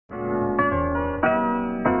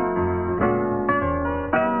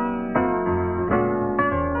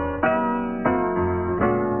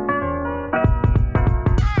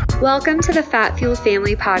Welcome to the Fat Fuel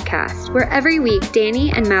Family Podcast, where every week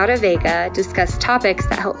Danny and Maura Vega discuss topics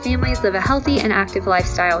that help families live a healthy and active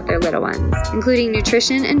lifestyle with their little ones, including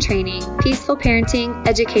nutrition and training, peaceful parenting,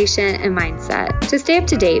 education, and mindset. To stay up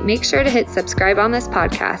to date, make sure to hit subscribe on this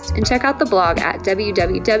podcast and check out the blog at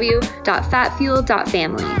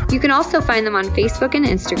www.fatfuel.family. You can also find them on Facebook and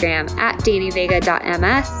Instagram at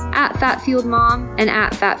DannyVega.ms, at FatFueledMom, and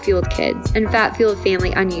at FatFueledKids, and Fat Fueled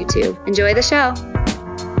Family on YouTube. Enjoy the show.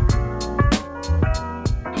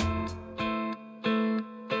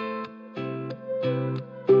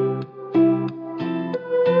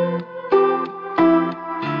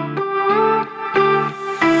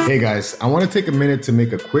 Hey guys, I want to take a minute to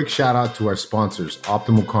make a quick shout out to our sponsors,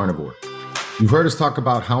 Optimal Carnivore. You've heard us talk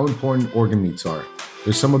about how important organ meats are.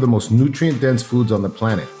 They're some of the most nutrient-dense foods on the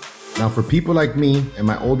planet. Now for people like me and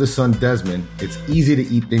my oldest son Desmond, it's easy to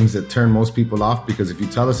eat things that turn most people off because if you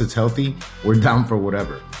tell us it's healthy, we're down for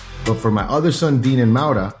whatever. But for my other son Dean and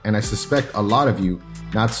Maura, and I suspect a lot of you,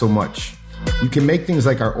 not so much. You can make things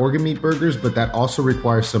like our organ meat burgers, but that also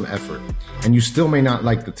requires some effort. And you still may not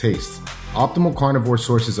like the taste. Optimal Carnivore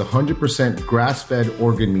sources 100% grass-fed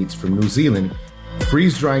organ meats from New Zealand,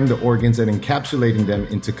 freeze-drying the organs and encapsulating them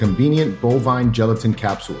into convenient bovine gelatin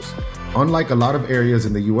capsules. Unlike a lot of areas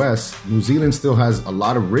in the US, New Zealand still has a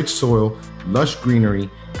lot of rich soil, lush greenery,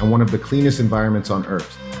 and one of the cleanest environments on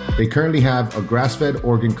Earth. They currently have a grass-fed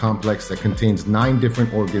organ complex that contains 9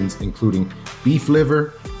 different organs, including beef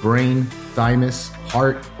liver, brain, thymus,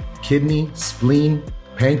 heart, kidney, spleen,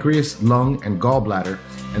 pancreas, lung, and gallbladder,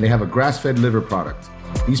 and they have a grass-fed liver product.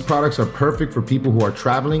 These products are perfect for people who are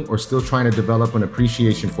traveling or still trying to develop an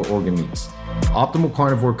appreciation for organ meats. Optimal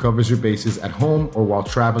Carnivore covers your bases at home or while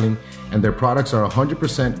traveling, and their products are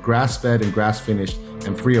 100% grass-fed and grass-finished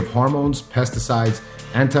and free of hormones, pesticides,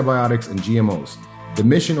 antibiotics, and GMOs. The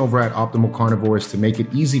mission over at Optimal Carnivore is to make it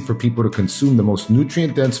easy for people to consume the most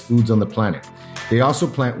nutrient-dense foods on the planet. They also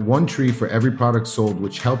plant 1 tree for every product sold,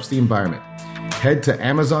 which helps the environment. Head to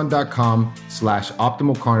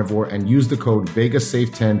Amazon.com/Optimal Carnivore and use the code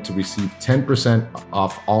VEGASAFE10 to receive 10%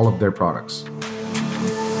 off all of their products.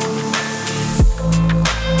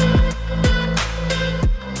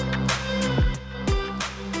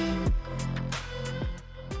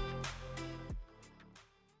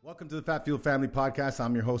 Welcome to the Fat Fuel Family Podcast.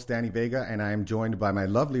 I'm your host, Danny Vega, and I am joined by my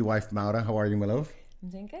lovely wife, Maura. How are you, my love? I'm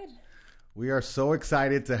doing good. We are so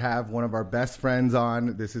excited to have one of our best friends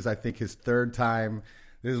on. This is, I think, his 3rd time.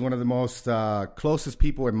 This is one of the most closest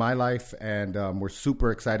people in my life, and we're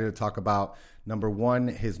super excited to talk about, number 1,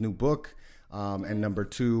 his new book, and number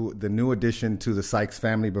 2, the new addition to the Sikes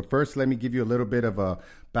family. But first, let me give you a little bit of a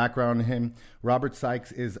background on him. Robert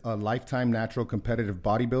Sikes is a lifetime natural competitive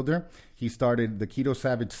bodybuilder. He started the Keto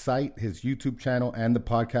Savage site, his YouTube channel, and the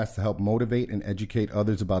podcast to help motivate and educate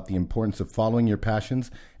others about the importance of following your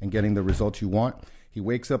passions and getting the results you want. He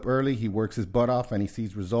wakes up early, he works his butt off, and he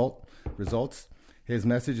sees results. His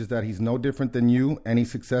message is that he's no different than you. Any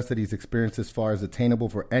success that he's experienced this far is attainable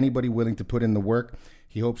for anybody willing to put in the work.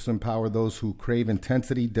 He hopes to empower those who crave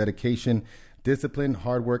intensity, dedication, discipline,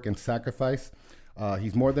 hard work, and sacrifice.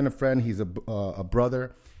 He's more than a friend. He's a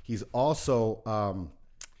brother. He's also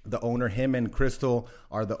the owner. Him and Crystal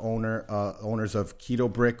are the owners of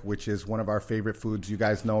Keto Brick, which is one of our favorite foods. You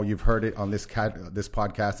guys know, you've heard it on this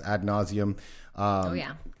podcast ad nauseum. Oh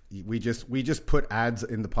yeah. We just put ads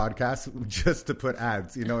in the podcast just to put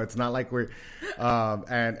ads. You know, it's not like we're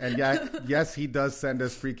and yeah, yes, he does send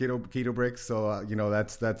us free keto bricks. So you know,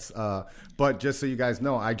 that's but just so you guys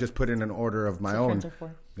know, I just put in an order of my own.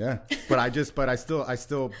 Yeah, but I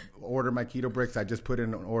still order my keto bricks. I just put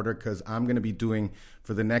in an order because I'm going to be doing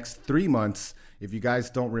for the next 3 months. If you guys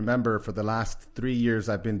don't remember, for the last 3 years,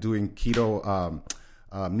 I've been doing keto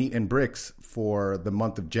meat and bricks for the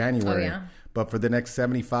month of January. Oh, yeah. But for the next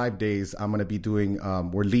 75 days, I'm going to be doing,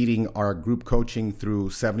 we're leading our group coaching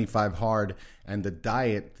through 75 Hard. And the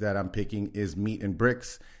diet that I'm picking is meat and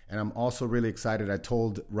bricks. And I'm also really excited. I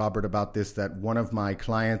told Robert about this, that one of my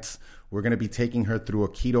clients, we're going to be taking her through a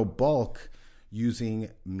keto bulk using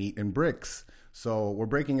meat and bricks. So we're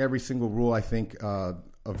breaking every single rule, I think,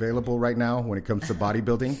 available right now when it comes to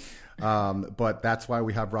bodybuilding. But that's why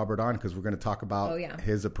we have Robert on, because we're going to talk about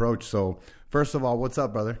his approach. So first of all, what's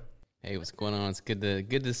up, brother? Hey, what's going on? It's good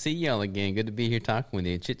to see y'all again. Good to be here talking with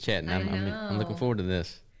you, chit-chatting. I'm looking forward to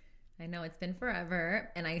this. I know, it's been forever,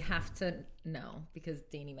 and I have to know, because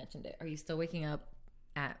Danny mentioned it. Are you still waking up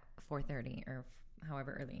at 4:30 or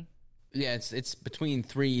however early? Yeah, it's between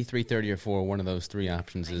 3:30 or 4. One of those 3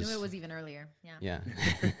 options is. I knew it was even earlier. Yeah.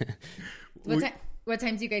 What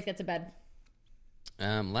time do you guys get to bed?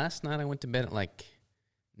 Last night I went to bed at like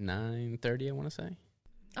 9:30, I want to say.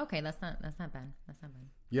 Okay, that's not bad. That's not bad.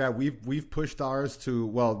 Yeah, we've pushed ours to,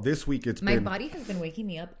 well, this week My body has been waking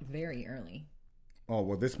me up very early. Oh,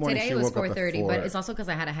 well, this morning Today she it was woke up at 4:30, 4. but it's also because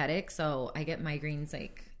I had a headache, so I get migraines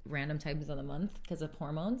like random times of the month because of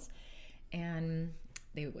hormones, and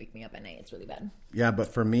they would wake me up at night. It's really bad. Yeah,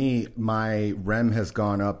 but for me, my REM has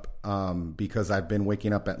gone up because I've been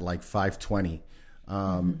waking up at like 5:20,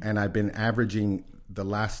 and I've been averaging the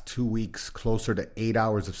last 2 weeks closer to 8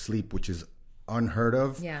 hours of sleep, which is unheard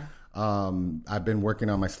of. Yeah. I've been working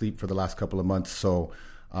on my sleep for the last couple of months, so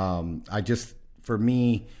for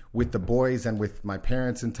me, with the boys and with my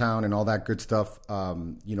parents in town and all that good stuff,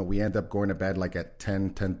 we end up going to bed like at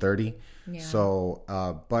 10:30. Yeah. So,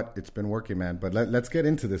 but it's been working, man. But let's get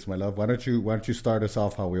into this, my love. Why don't you start us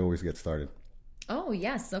off how we always get started? Oh,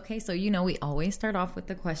 yes. Okay. So, we always start off with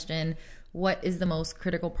the question, what is the most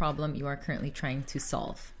critical problem you are currently trying to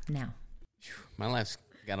solve now? My life's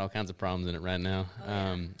got all kinds of problems in it right now.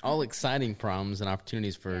 All exciting problems and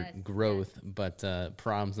opportunities for growth, but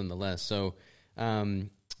problems nonetheless. So, from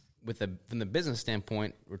the business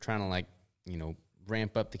standpoint, we're trying to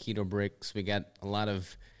ramp up the Keto Bricks. We got a lot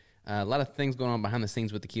of things going on behind the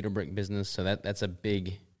scenes with the Keto Brick business. So that's a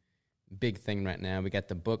big thing right now. We got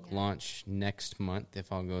the book launch next month,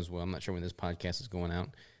 if all goes well. I'm not sure when this podcast is going out,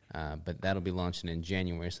 but that'll be launching in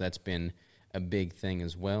January. So that's been a big thing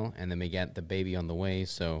as well. And then we got the baby on the way.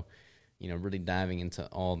 So, really diving into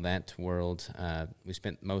all that world. We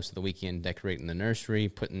spent most of the weekend decorating the nursery,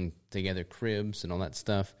 putting together cribs and all that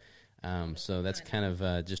stuff. So that's kind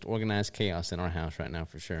of just organized chaos in our house right now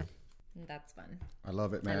for sure. That's fun. I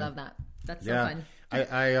love it, man. I love that. That's so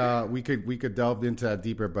fun. We could delve into that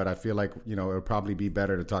deeper, but I feel like, it would probably be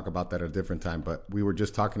better to talk about that at a different time. But we were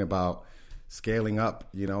just talking about scaling up,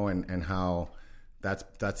 and how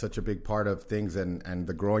that's such a big part of things and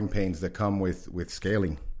the growing pains that come with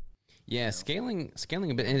scaling. Yeah, scaling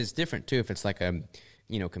a bit, and it's different too. If it's like a,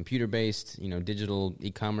 computer-based, digital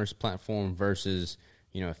e-commerce platform versus,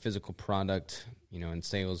 a physical product, in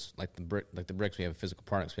sales like the bricks. We have physical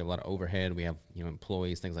products. We have a lot of overhead. We have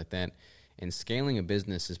employees, things like that. And scaling a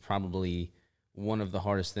business is probably one of the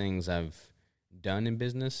hardest things I've done in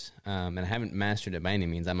business. And I haven't mastered it by any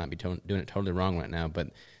means. I might be doing it totally wrong right now, but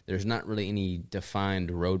there's not really any defined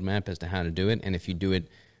roadmap as to how to do it. And if you do it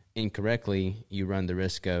incorrectly, you run the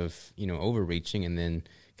risk of, overreaching and then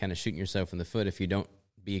kind of shooting yourself in the foot. If you don't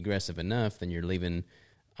be aggressive enough, then you're leaving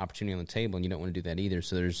opportunity on the table, and you don't want to do that either.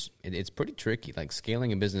 So it's pretty tricky. Like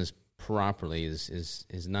scaling a business properly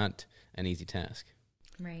is not an easy task.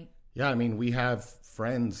 Right. Yeah, I mean, we have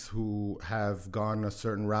friends who have gone a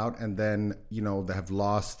certain route and then, they have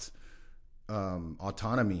lost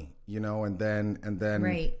autonomy, and then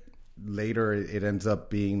right. Later it ends up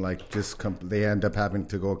being like they end up having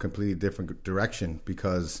to go a completely different direction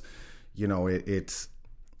because,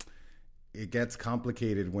 it gets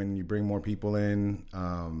complicated when you bring more people in,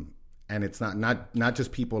 and it's not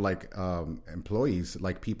just people like employees,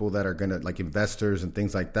 like people that are gonna, like investors and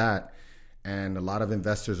things like that. And a lot of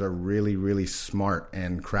investors are really, really smart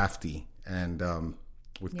and crafty and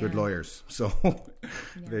with good lawyers, so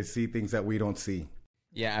they see things that we don't see.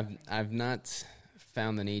 Yeah, I've not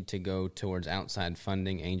found the need to go towards outside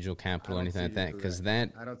funding, angel capital, or anything like that, because I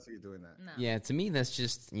don't see you doing that. No. Yeah, to me that's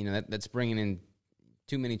just that's bringing in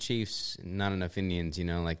too many chiefs, not enough Indians.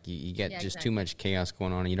 Like you get just too much chaos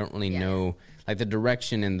going on, and you don't really know, like the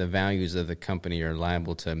direction and the values of the company are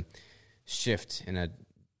liable to shift in a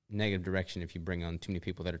negative direction if you bring on too many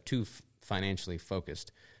people that are too financially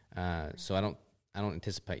focused. So I don't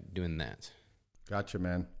anticipate doing that. Gotcha,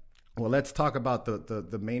 man. Well, let's talk about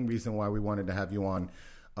the main reason why we wanted to have you on.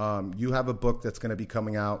 You have a book that's going to be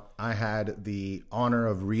coming out. I had the honor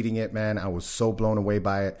of reading it, man. I was so blown away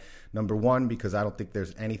by it. Number one, because I don't think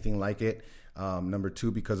there's anything like it. Number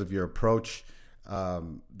two, because of your approach.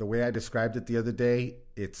 The way I described it the other day,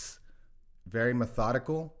 it's very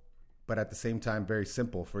methodical, but at the same time, very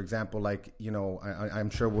simple. For example, like, I'm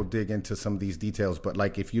sure we'll dig into some of these details, but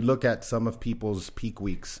like if you look at some of people's peak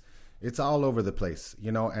weeks, it's all over the place,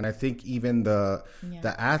 and I think even the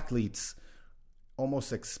athletes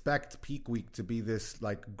almost expect peak week to be this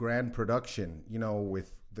like grand production,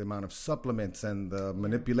 with the amount of supplements and the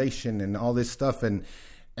manipulation and all this stuff.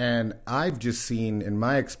 And I've just seen in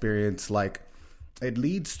my experience, like it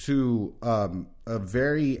leads to a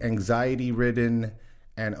very anxiety ridden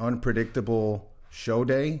and unpredictable show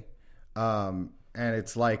day. And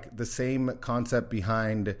it's like the same concept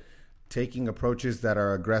behind taking approaches that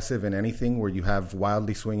are aggressive in anything, where you have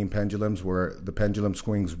wildly swinging pendulums, where the pendulum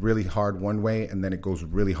swings really hard one way and then it goes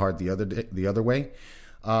really hard the other way.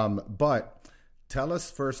 But tell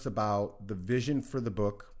us first about the vision for the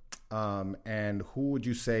book, and who would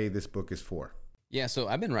you say this book is for? Yeah, so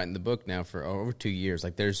I've been writing the book now for over 2 years.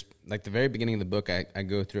 Like there's like the very beginning of the book, I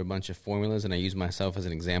go through a bunch of formulas and I use myself as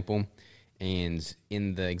an example. And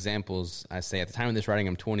in the examples, I say at the time of this writing,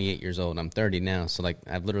 I'm 28 years old. I'm 30 now. So like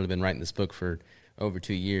I've literally been writing this book for over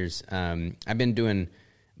 2 years. I've been doing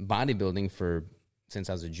bodybuilding since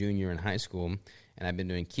I was a junior in high school. And I've been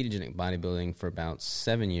doing ketogenic bodybuilding for about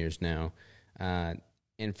 7 years now.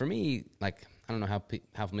 And for me, like, I don't know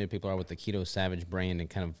how familiar people are with the Keto Savage brand and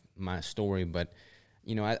kind of my story, but,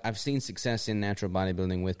 you know, I've seen success in natural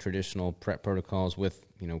bodybuilding with traditional prep protocols, with,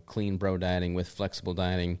 you know, clean bro dieting, with flexible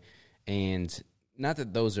dieting. And not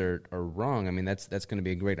that those are wrong. I mean, that's going to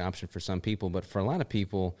be a great option for some people, but for a lot of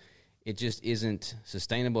people, it just isn't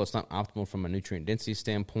sustainable. It's not optimal from a nutrient density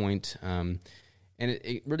standpoint. And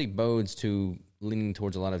it really bodes to leaning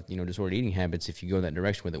towards a lot of, you know, disordered eating habits if you go that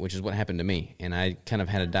direction with it, which is what happened to me. And I kind of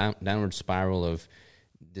had a downward spiral of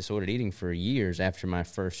disordered eating for years after my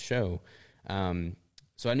first show.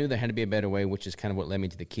 So I knew there had to be a better way, which is kind of what led me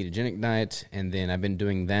to the ketogenic diet. And then I've been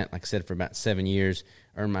doing that, like I said, for about 7 years,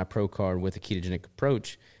 earned my pro card with a ketogenic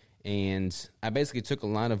approach. And I basically took a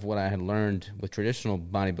lot of what I had learned with traditional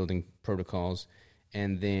bodybuilding protocols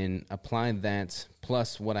and then applied that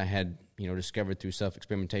plus what I had, you know, discovered through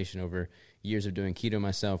self-experimentation over years of doing keto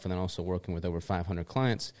myself and then also working with over 500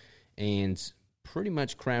 clients, and pretty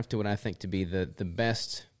much crafted what I think to be the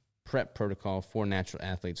best prep protocol for natural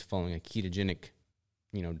athletes following a ketogenic,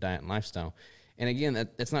 you know, diet and lifestyle. And again,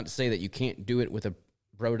 that's not to say that you can't do it with a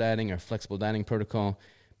bro dieting or flexible dieting protocol,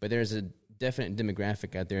 but there's a definite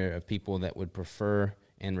demographic out there of people that would prefer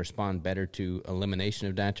and respond better to elimination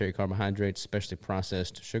of dietary carbohydrates, especially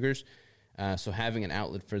processed sugars. So having an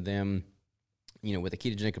outlet for them, you know, with a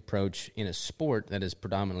ketogenic approach in a sport that is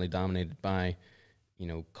predominantly dominated by, you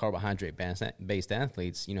know, carbohydrate-based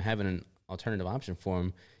athletes, you know, having an alternative option for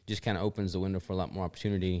them just kind of opens the window for a lot more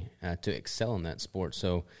opportunity to excel in that sport.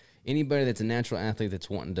 So anybody that's a natural athlete that's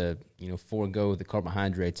wanting to, you know, forego the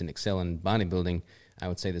carbohydrates and excel in bodybuilding, I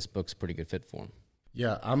would say this book's a pretty good fit for them.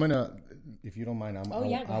 Yeah, I'm going to, if you don't mind, I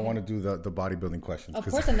want to do the bodybuilding questions. Of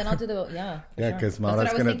course, and then I'll do because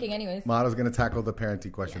Maura's going to tackle the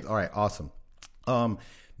parenting questions. Yes. All right, awesome.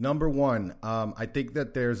 Number one, I think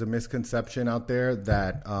that there's a misconception out there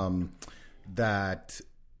that that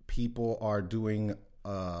people are doing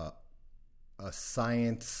a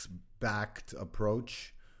science-backed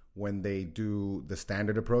approach when they do the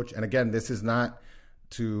standard approach. And again, this is not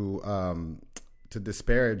to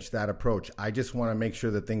disparage that approach. I just want to make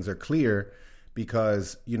sure that things are clear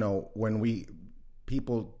because, you know, when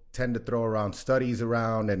people tend to throw around studies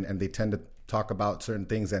around and they tend to talk about certain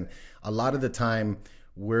things. And a lot of the time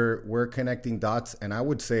we're connecting dots. And I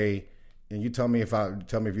would say, and you tell me if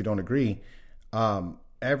you don't agree,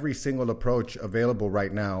 every single approach available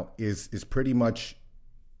right now is pretty much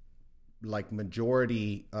like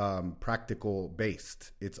majority practical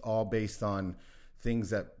based. It's all based on things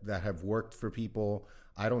that have worked for people.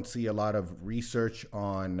 I don't see a lot of research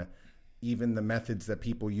on even the methods that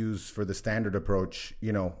people use for the standard approach,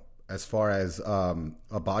 you know, as far as a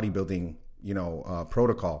bodybuilding, you know,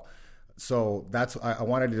 protocol. So I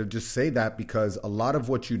wanted to just say that because a lot of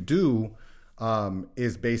what you do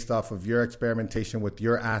is based off of your experimentation with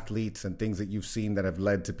your athletes and things that you've seen that have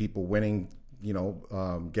led to people winning, you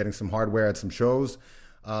know, getting some hardware at some shows.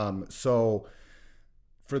 So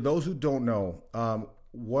for those who don't know,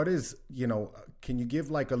 what is, you know, can you give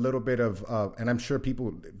like a little bit of, and I'm sure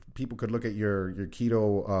people could look at your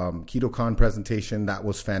KetoCon presentation. That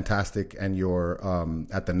was fantastic. And your,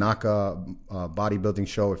 at the NACA bodybuilding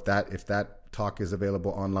show, if that talk is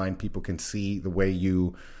available online, people can see the way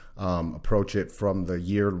you approach it from the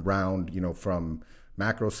year round, you know, from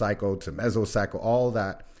macro cycle to mesocycle, all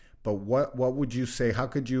that. But what would you say, how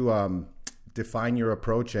could you define your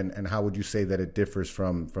approach and how would you say that it differs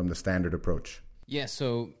from the standard approach? Yeah,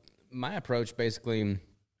 so my approach basically,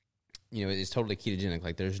 you know, is totally ketogenic.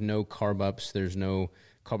 Like there's no carb ups, there's no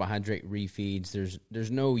carbohydrate refeeds,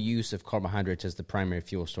 there's no use of carbohydrates as the primary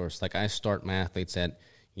fuel source. Like I start my athletes at,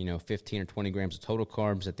 you know, 15 or 20 grams of total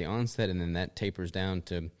carbs at the onset, and then that tapers down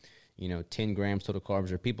to, you know, 10 grams total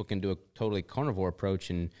carbs, or people can do a totally carnivore approach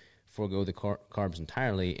and forego the carbs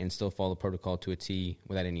entirely and still follow the protocol to a T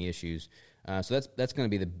without any issues. So that's going to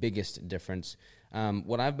be the biggest difference.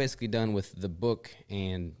 What I've basically done with the book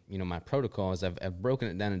and, you know, my protocol is I've broken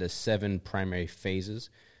it down into 7 primary phases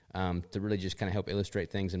to really just kind of help illustrate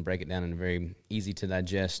things and break it down in a very easy to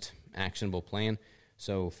digest, actionable plan.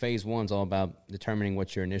 So phase 1 is all about determining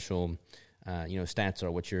what your initial, you know, stats are,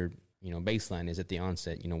 what your, you know, baseline is at the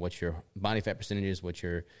onset. You know, what your body fat percentage is, what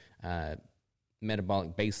your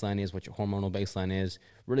metabolic baseline is, what your hormonal baseline is,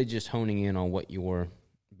 really just honing in on what your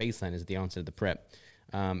baseline is at the onset of the prep.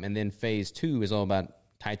 And then phase 2 is all about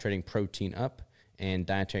titrating protein up and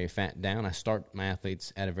dietary fat down. I start my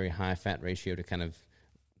athletes at a very high fat ratio to kind of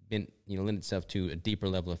lend itself to a deeper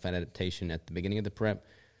level of fat adaptation at the beginning of the prep.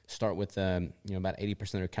 Start with about 80%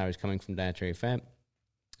 of their calories coming from dietary fat.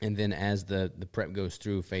 And then as the prep goes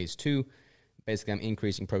through phase 2, basically I'm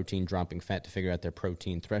increasing protein, dropping fat to figure out their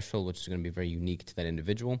protein threshold, which is going to be very unique to that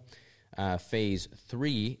individual. Phase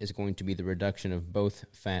 3 is going to be the reduction of both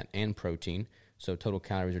fat and protein, so total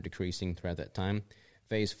calories are decreasing throughout that time.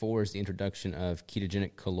 Phase 4 is the introduction of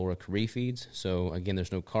ketogenic caloric refeeds. So again,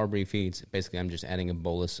 there's no carb refeeds. Basically, I'm just adding a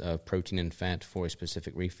bolus of protein and fat for a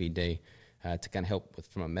specific refeed day to kind of help with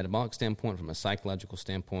from a metabolic standpoint, from a psychological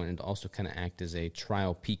standpoint, and to also kind of act as a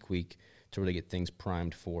trial peak week to really get things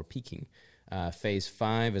primed for peaking. Phase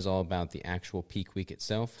 5 is all about the actual peak week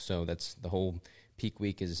itself. So that's the whole peak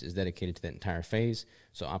week is dedicated to that entire phase.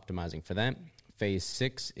 So optimizing for that. Phase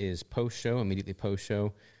 6 is post-show, immediately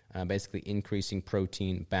post-show, basically increasing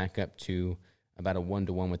protein back up to about a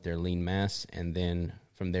 1-to-1 with their lean mass, and then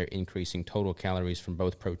from there increasing total calories from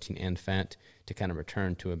both protein and fat to kind of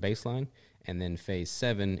return to a baseline. And then phase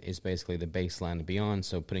 7 is basically the baseline and beyond,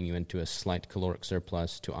 so putting you into a slight caloric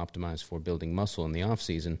surplus to optimize for building muscle in the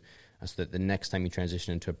off-season, so that the next time you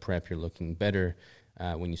transition into a prep, you're looking better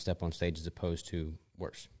when you step on stage as opposed to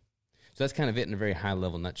worse. So that's kind of it in a very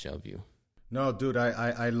high-level nutshell view. No, dude,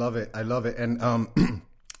 I love it. I love it. And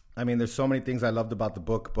I mean, there's so many things I loved about the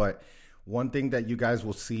book, but one thing that you guys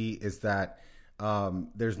will see is that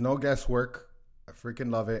there's no guesswork. I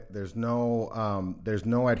freaking love it. There's no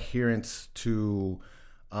adherence to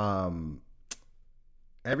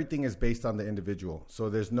everything is based on the individual. So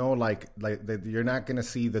there's no like you're not going to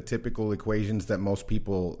see the typical equations that most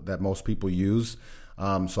people use.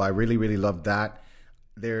 So I really, really love that.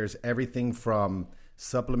 There's everything from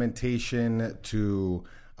supplementation to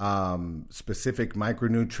specific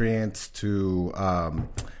micronutrients to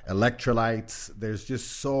electrolytes. There's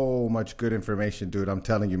just so much good information, dude. I'm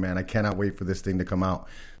telling you, man, I cannot wait for this thing to come out.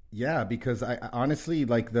 Yeah, because I honestly,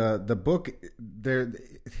 like the book,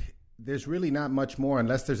 there's really not much more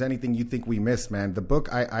unless there's anything you think we missed, man. The book,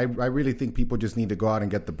 I really think people just need to go out and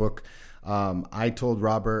get the book. I told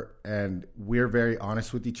Robert, and we're very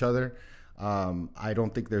honest with each other. I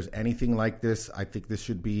don't think there's anything like this. I think this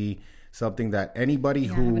should be something that anybody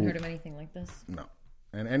who... I haven't heard of anything like this. No.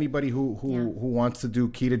 And anybody who wants to do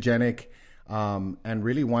ketogenic and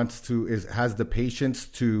really has the patience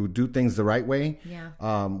to do things the right way,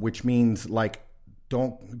 which means like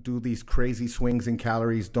don't do these crazy swings in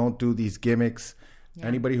calories, don't do these gimmicks. Yeah.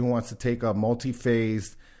 Anybody who wants to take a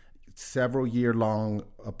multi-phased, several year-long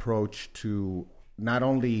approach to not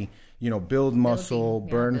only, build muscle,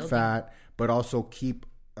 burn fat, but also keep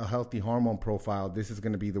a healthy hormone profile, this is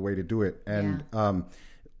going to be the way to do it. And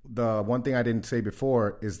the one thing I didn't say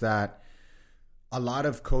before is that a lot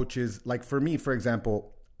of coaches, like for me, for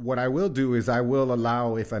example, what I will do is I will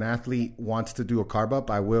allow, if an athlete wants to do a carb up,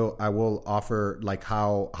 I will offer like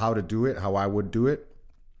how to do it, how I would do it.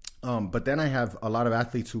 But then I have a lot of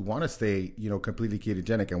athletes who want to stay, completely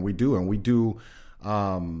ketogenic, and we do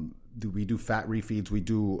fat refeeds, we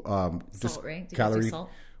do salt, right? Do calorie. salt?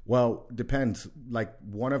 Well, depends. Like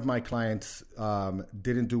one of my clients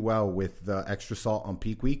didn't do well with the extra salt on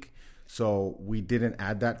peak week. So we didn't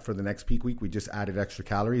add that for the next peak week. We just added extra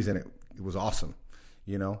calories, and it was awesome,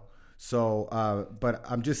 So, but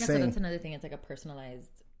I'm just saying. So that's another thing. It's like a personalized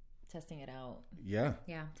testing it out. Yeah.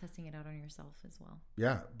 Yeah. Testing it out on yourself as well.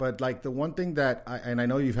 Yeah. But like the one thing that I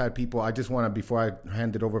know you've had people, I just want to, before I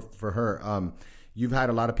hand it over for her, you've had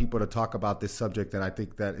a lot of people to talk about this subject, and I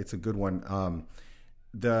think that it's a good one.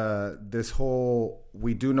 We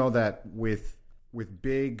do know that with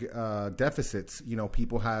big deficits,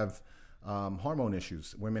 people have hormone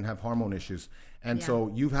issues. Women have hormone issues. And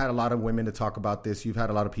so you've had a lot of women to talk about this. You've had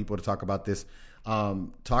a lot of people to talk about this.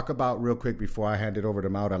 Talk about real quick before I hand it over to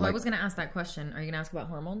Maura. Well, I was going to ask that question. Are you going to ask about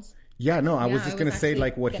hormones? Yeah, no, I was just going to say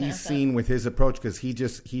like what he's seen with his approach, because he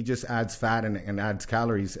just adds fat and adds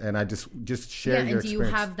calories, and I just share your experience. And do you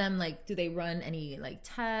have them do they run any like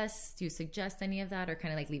tests? Do you suggest any of that, or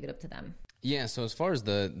kind of like leave it up to them? Yeah, so as far as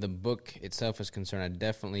the book itself is concerned, I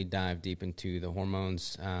definitely dive deep into the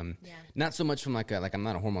hormones. Not so much from like I'm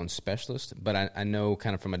not a hormone specialist, but I know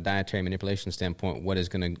kind of from a dietary manipulation standpoint what is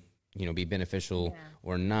going to be beneficial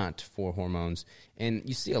or not for hormones. And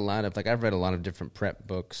you see a lot of, I've read a lot of different prep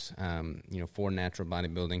books, for natural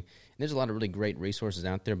bodybuilding. And there's a lot of really great resources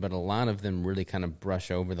out there, but a lot of them really kind of brush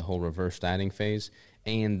over the whole reverse dieting phase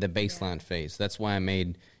and the baseline phase. That's why I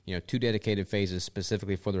made, 2 dedicated phases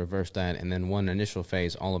specifically for the reverse diet, and then 1 initial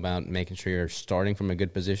phase all about making sure you're starting from a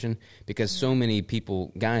good position. Because so many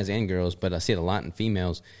people, guys and girls, but I see it a lot in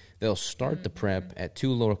females, they'll start the prep at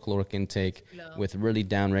too low caloric intake with really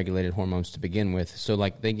down-regulated hormones to begin with. So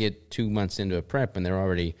like they get 2 months into a prep and they're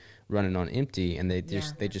already running on empty, and they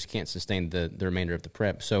just can't sustain the remainder of the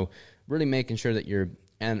prep. So really making sure that you're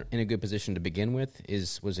in a good position to begin with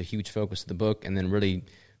was a huge focus of the book, and then really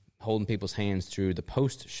holding people's hands through the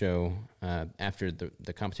post-show after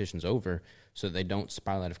the competition's over, so that they don't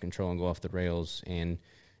spiral out of control and go off the rails and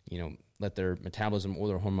let their metabolism or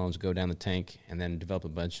their hormones go down the tank and then develop a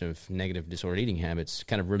bunch of negative disordered eating habits.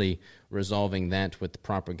 Kind of really resolving that with the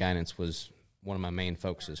proper guidance was one of my main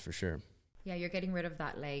focuses for sure. Yeah, you're getting rid of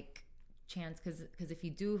that chance, because if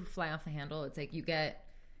you do fly off the handle, it's like you get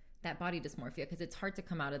that body dysmorphia, because it's hard to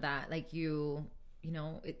come out of that. Like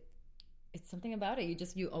it's something about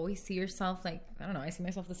it. You always see yourself I don't know, I see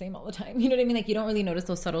myself the same all the time. You know what I mean? Like you don't really notice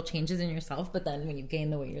those subtle changes in yourself, but then when you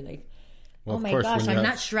gain the weight, you're like, well, oh my gosh, I'm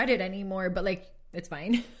not shredded anymore, but it's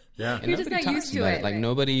fine. Yeah. You're just not used to it. Like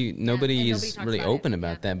nobody is really open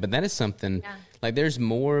about that, but that is something like there's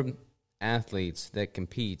more athletes that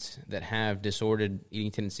compete that have disordered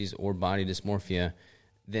eating tendencies or body dysmorphia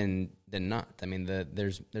than not. I mean,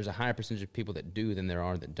 there's a higher percentage of people that do than there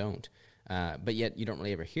are that don't. But yet you don't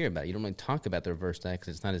really ever hear about it. You don't really talk about the reverse diet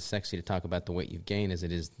because it's not as sexy to talk about the weight you've gained as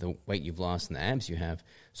it is the weight you've lost and the abs you have.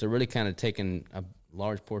 So really kind of taking a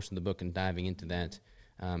large portion of the book and diving into that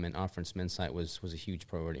and offering some insight was a huge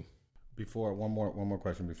priority. Before one more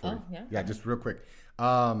question before. Oh, yeah. Just real quick.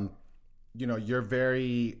 You're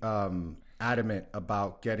very adamant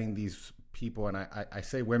about getting these people, and I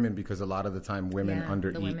say women because a lot of the time women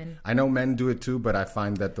undereat. Women. I know men do it too, but I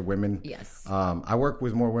find that the women. Yes. I work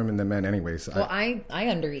with more women than men, anyways. Well, I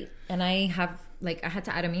undereat, and I have I had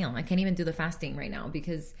to add a meal. I can't even do the fasting right now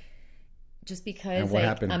because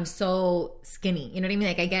I'm so skinny. You know what I mean?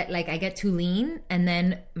 I get too lean, and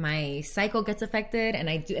then my cycle gets affected,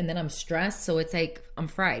 and then I'm stressed. So it's like I'm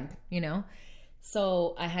fried.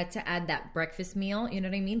 So I had to add that breakfast meal, you know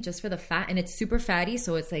what I mean? Just for the fat. And it's super fatty.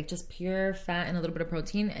 So it's just pure fat and a little bit of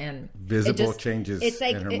protein and visible changes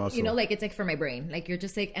in her muscle. It's for my brain. You're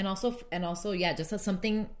just and also, yeah, just as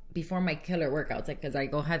something before my killer workouts, because I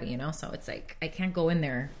go heavy, so it's I can't go in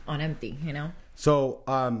there on empty, So,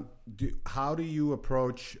 how do you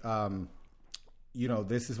approach,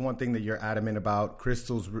 this is one thing that you're adamant about.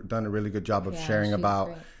 Crystal's done a really good job of sharing about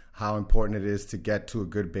great. How important it is to get to a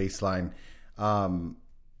good baseline.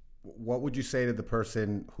 What would you say to the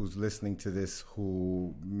person who's listening to this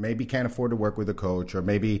who maybe can't afford to work with a coach, or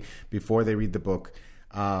maybe before they read the book,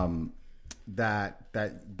 that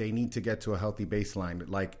they need to get to a healthy baseline?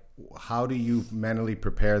 How do you mentally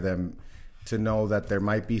prepare them to know that there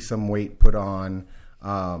might be some weight put on,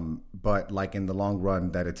 but in the long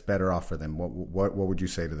run that it's better off for them? What would you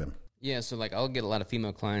say to them? Yeah, so I'll get a lot of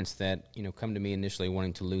female clients that come to me initially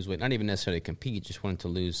wanting to lose weight, not even necessarily compete, just wanting to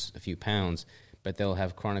lose a few pounds, but they'll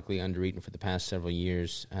have chronically undereaten for the past several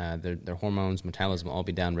years. Their hormones, metabolism will all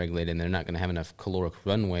be downregulated, and they're not going to have enough caloric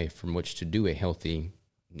runway from which to do a healthy,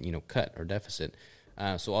 cut or deficit.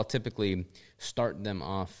 So I'll typically start them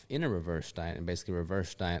off in a reverse diet and basically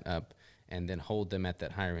reverse diet up, and then hold them at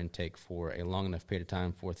that higher intake for a long enough period of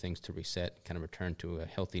time for things to reset, kind of return to a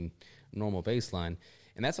healthy, normal baseline.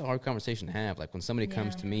 And that's a hard conversation to have. When somebody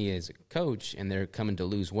comes to me as a coach and they're coming to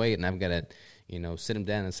lose weight, and I've got to, sit them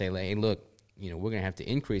down and say, hey, look, we're going to have to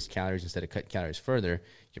increase calories instead of cut calories further.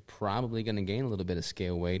 You're probably going to gain a little bit of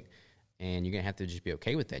scale weight, and you're going to have to just be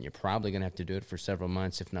okay with that. And you're probably going to have to do it for several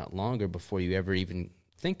months, if not longer, before you ever even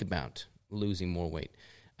think about losing more weight.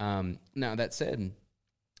 Now, that said,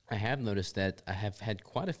 I have noticed that I have had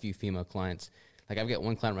quite a few female clients. I've got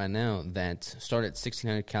one client right now that started at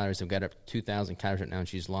 1,600 calories and got up to 2,000 calories right now, and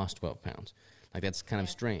she's lost 12 pounds. That's kind of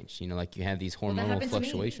strange. You have these hormonal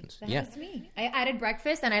fluctuations. That happens to me. I added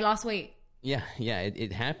breakfast and I lost weight. Yeah,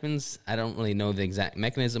 it happens. I don't really know the exact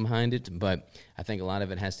mechanism behind it, but I think a lot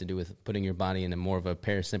of it has to do with putting your body in a more of a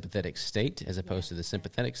parasympathetic state as opposed to the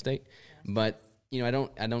sympathetic state. But I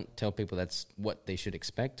don't tell people that's what they should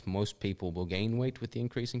expect. Most people will gain weight with the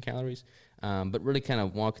increase in calories, but really kind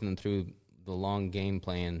of walking them through the long game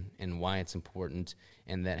plan and why it's important,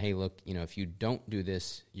 and that, hey, look, if you don't do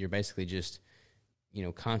this, you're basically just,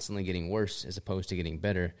 constantly getting worse as opposed to getting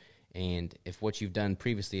better. And if what you've done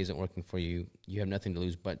previously isn't working for you, you have nothing to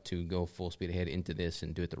lose but to go full speed ahead into this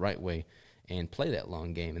and do it the right way and play that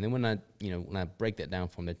long game. And then when I break that down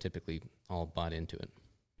for them, they're typically all bought into it.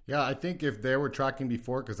 Yeah, I think if they were tracking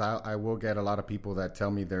before, because I will get a lot of people that tell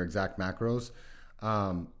me their exact macros,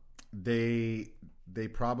 they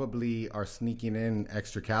probably are sneaking in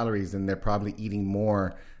extra calories, and they're probably eating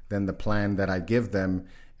more than the plan that I give them.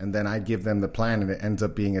 And then I give them the plan, and it ends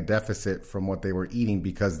up being a deficit from what they were eating,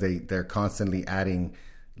 because they're constantly adding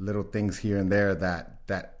little things here and there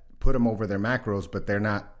that put them over their macros, but they're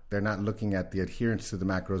not looking at the adherence to the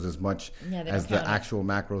macros as much as the actual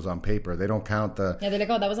macros on paper. They don't count the... Yeah, they're like,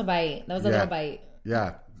 oh, that was a bite. That was a little bite.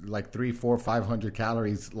 Yeah, like 300, 400, 500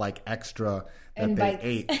 calories like extra that they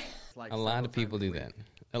ate. Like a lot of people do that.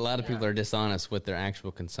 A lot of people are dishonest with their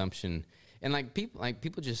actual consumption. And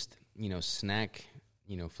people just, snack,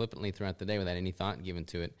 flippantly throughout the day without any thought given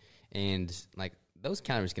to it. And like those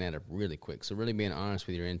calories can add up really quick. So really being honest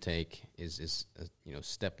with your intake is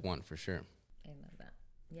step one for sure. I love that.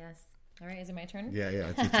 Yes. All right. Is it my turn? Yeah.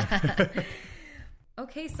 It's your turn.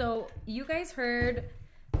 Okay. So you guys heard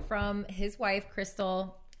from his wife,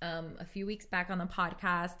 Crystal, a few weeks back on the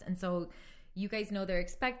podcast. And so you guys know they're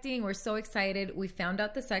expecting. We're so excited. We found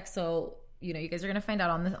out the sex. So, you guys are going to find out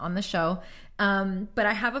on the show. But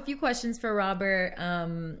I have a few questions for Robert.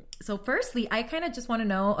 So firstly, I kind of just want to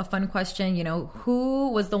know a fun question.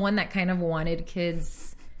 Who was the one that kind of wanted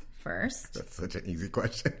kids first? That's such an easy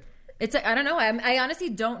question. I don't know. I honestly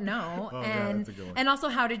don't know. Oh, yeah, that's a good one. And also,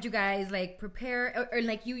 how did you guys prepare, or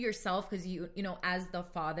you yourself, because you as the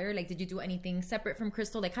father, did you do anything separate from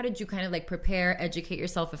Crystal? How did you kind of prepare, educate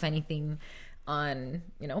yourself, if anything, on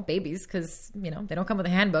babies? Because they don't come with a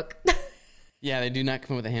handbook. Yeah, they do not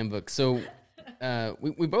come with a handbook. So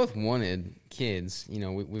we both wanted kids.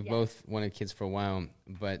 We've both wanted kids for a while,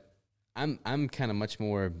 but I'm kind of much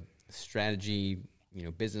more strategy,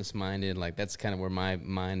 business minded. That's kind of where my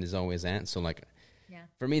mind is always at. So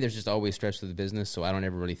for me, there's just always stress to the business. So I don't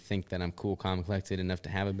ever really think that I'm cool, calm, collected enough to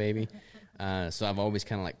have a baby. So I've always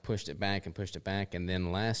kind of pushed it back. And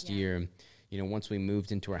then last year, once we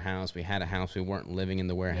moved into our house, we had a house. We weren't living in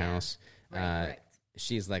the warehouse. Right.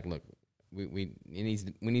 She's like, look, we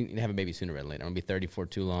need to have a baby sooner rather than later. I'm gonna be 34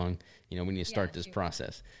 too long. We need to start this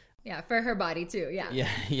process. Yeah, for her body too.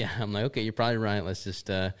 Yeah. I'm like, okay, you're probably right. Let's just.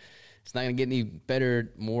 It's not gonna get any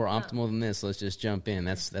better, more optimal than this. Let's just jump in.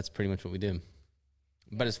 That's pretty much what we did.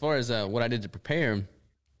 But as far as what I did to prepare,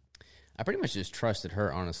 I pretty much just trusted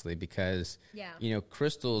her, honestly, because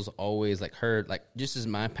Crystal's always just as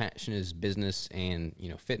my passion is business and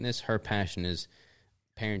fitness, her passion is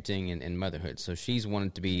parenting and motherhood. So she's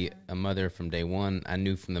wanted to be a mother from day one. I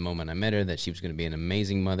knew from the moment I met her that she was going to be an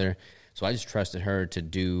amazing mother. So I just trusted her to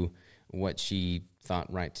do what she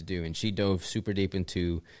thought right to do. And she dove super deep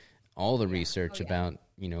into all the research about,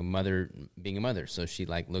 being a mother. So she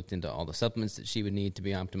looked into all the supplements that she would need to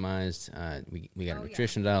be optimized. We got her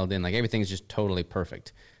nutrition dialed in. Everything's just totally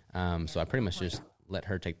perfect. So I pretty much just let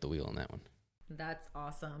her take the wheel on that one. That's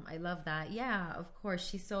awesome. I love that. Yeah, of course.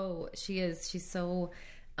 She's always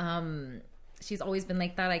been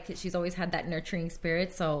like that. She's always had that nurturing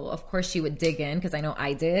spirit. So of course she would dig in, because I know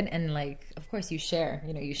I did. And of course you share,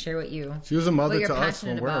 you share what you... She was a mother to us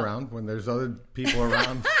when we're around. When there's other people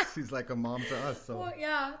around, she's like a mom to us. So. Well,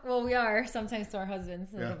 yeah. Well, we are sometimes to our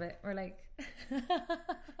husbands a little bit. We're like...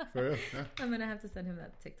 For real? Yeah. I'm going to have to send him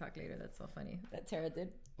that TikTok later. That's so funny. That Tara did.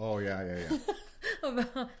 Oh, yeah.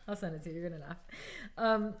 I'll send it to you. You're going to laugh.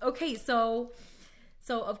 Okay, so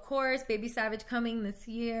of course, Baby Savage coming this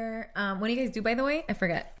year. When do you guys do, by the way? I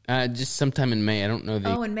forget. Just sometime in May. I don't know the...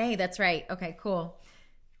 Oh, in May. That's right. Okay, cool.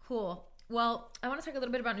 Well, I want to talk a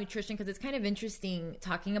little bit about nutrition, because it's kind of interesting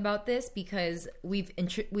talking about this, because we've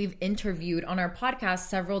interviewed on our podcast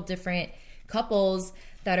several different couples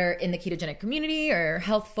that are in the ketogenic community or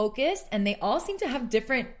health focused, and they all seem to have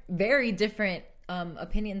very different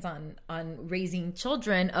opinions on raising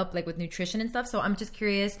children up with nutrition and stuff. So I'm just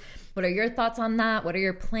curious, what are your thoughts on that? What are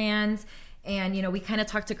your plans? And we kind of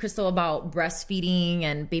talked to Crystal about breastfeeding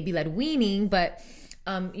and baby-led weaning, but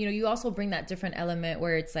you also bring that different element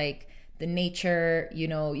where it's the nature,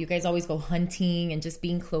 you guys always go hunting and just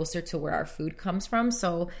being closer to where our food comes from.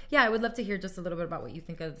 So yeah, I would love to hear just a little bit about what you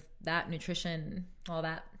think of that, nutrition, all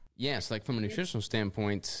that. Yes, from a nutritional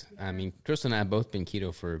standpoint, I mean, Crystal and I have both been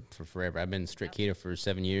keto for forever. I've been strict keto for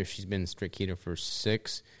 7 years. She's been strict keto for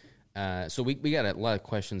 6. So we got a lot of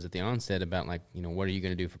questions at the onset about what are you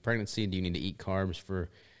going to do for pregnancy? Do you need to eat carbs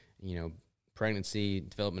for, pregnancy,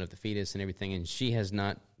 development of the fetus and everything? And she has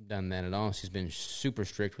not done that at all. She's been super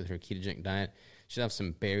strict with her ketogenic diet. She'll have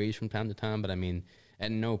some berries from time to time, but I mean,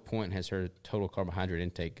 at no point has her total carbohydrate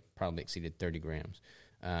intake probably exceeded 30 grams.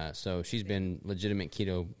 So she's been legitimate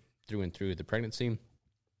keto through and through the pregnancy.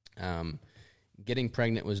 Getting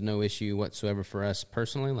pregnant was no issue whatsoever for us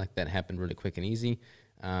personally. That happened really quick and easy.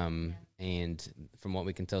 And from what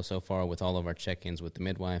we can tell so far with all of our check-ins with the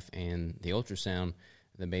midwife and the ultrasound,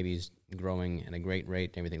 The baby's growing at a great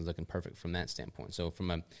rate. Everything's looking perfect from that standpoint. So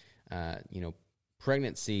from a,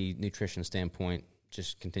 pregnancy nutrition standpoint,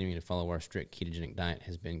 just continuing to follow our strict ketogenic diet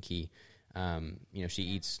has been key. She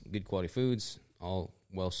eats good quality foods, all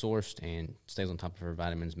well-sourced, and stays on top of her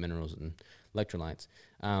vitamins, minerals, and electrolytes.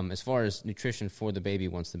 As far as nutrition for the baby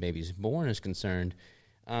once the baby's born is concerned,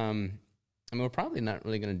 we're probably not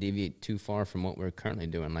really going to deviate too far from what we're currently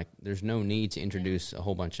doing. Like, there's no need to introduce a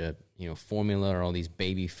whole bunch of, formula or all these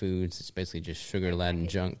baby foods. It's basically just sugar-laden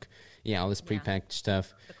junk. Yeah, all this prepackaged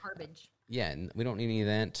stuff. The garbage. Yeah, and we don't need any of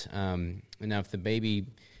that. And now, if the baby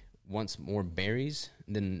wants more berries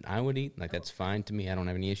than I would eat, like, that's fine to me. I don't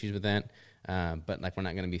have any issues with that. But, like, we're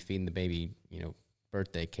not going to be feeding the baby,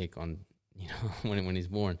 birthday cake on, when he's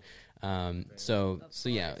born. So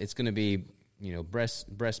yeah, it's going to be,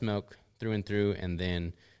 breast milk through and through, and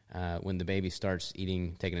then when the baby starts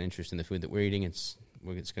taking an interest in the food that we're eating, it's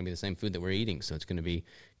going to be the same food that we're eating. So it's going to be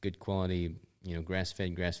good quality,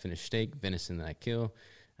 grass-fed, grass-finished steak, venison that I kill.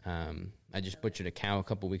 I just butchered a cow a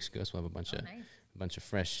couple weeks ago, so I have a bunch of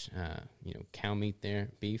fresh, cow meat there,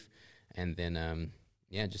 beef, and then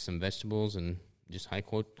just some vegetables and just high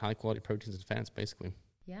quality proteins and fats, basically.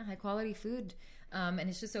 Yeah, high quality food, and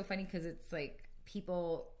it's just so funny because it's like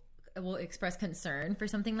people will express concern for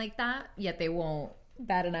something like that, yet they won't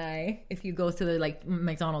bat an eye if you go to the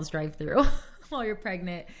McDonald's drive-through while you're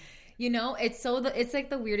pregnant. It's like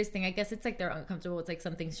the weirdest thing. I guess it's like they're uncomfortable. It's like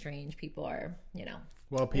something strange. People are,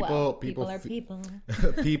 Well, people are people.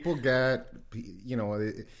 People get,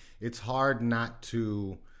 it's hard not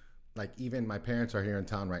to, like, even my parents are here in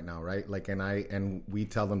town right now, right? Like, and we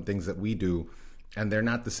tell them things that we do, and they're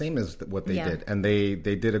not the same as what they did. And they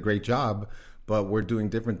did a great job, but we're doing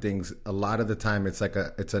different things. A lot of the time, it's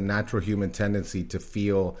a natural human tendency to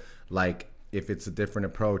feel like if it's a different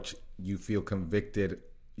approach, you feel convicted,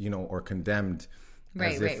 or condemned.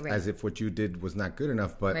 As if what you did was not good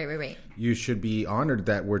enough. But you should be honored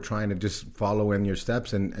that we're trying to just follow in your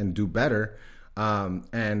steps and do better.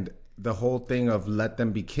 And the whole thing of let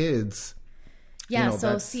them be kids. Yeah.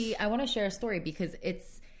 I want to share a story because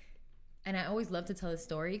and I always love to tell a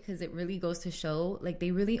story because it really goes to show, like,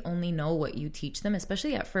 they really only know what you teach them,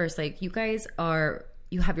 especially at first. Like, you guys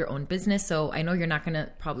you have your own business, so I know you're not going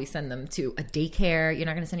to probably send them to a daycare. You're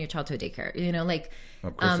not going to send your child to a daycare.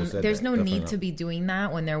 There's no need to be doing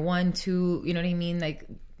that when they're 1, 2, you know what I mean? Like,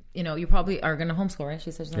 you probably are going to homeschool, right?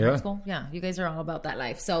 She says homeschool. Yeah, you guys are all about that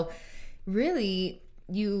life. So really,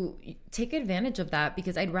 you take advantage of that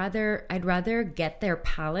because I'd rather get their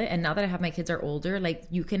palate. And now that I have my kids are older, like,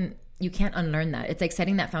 you can't unlearn that. It's like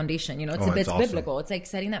setting that foundation, it's awesome. Biblical. It's like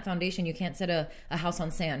setting that foundation. You can't set a house on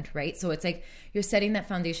sand, right? So it's like you're setting that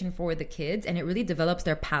foundation for the kids, and it really develops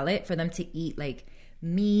their palate for them to eat like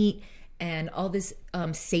meat and all this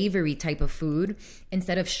savory type of food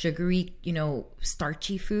instead of sugary,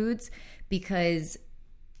 starchy foods, because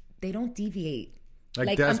they don't deviate.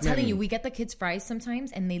 Like I'm telling you, we get the kids fries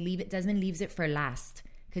sometimes and they leave it. Desmond leaves it for last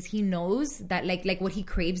because he knows that like what he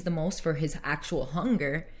craves the most for his actual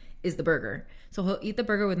hunger is the burger. So he'll eat the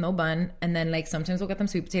burger with no bun, and then like sometimes we'll get them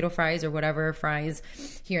sweet potato fries or whatever fries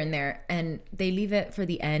here and there, and they leave it for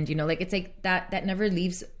the end. Like it's like that never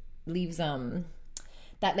leaves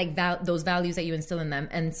that like those values that you instill in them.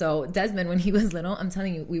 And so Desmond, when he was little, I'm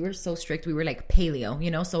telling you, we were so strict. We were like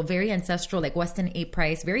paleo, so very ancestral, like Weston A.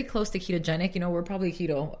 Price, very close to ketogenic. We're probably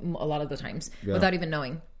keto a lot of the times without even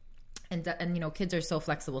knowing. And kids are so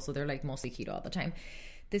flexible, so they're like mostly keto all the time.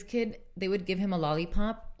 This kid, they would give him a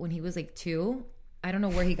lollipop when he was like 2. I don't know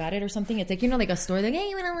where he got it or something. It's like, like a store, like, hey,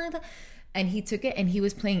 you want a lollipop? And he took it and he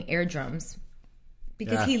was playing air drums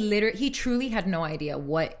because he truly had no idea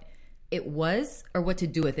what it was or what to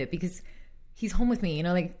do with it, because he's home with me,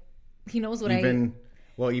 like he knows what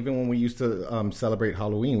even when we used to celebrate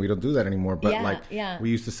Halloween, we don't do that anymore. But we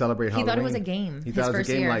used to celebrate Halloween. He thought it was a game. He thought it was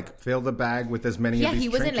a game, like fill the bag with as many of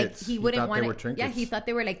these trinkets. He wouldn't want it. Yeah, he thought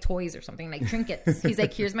they were like toys or something, like trinkets. He's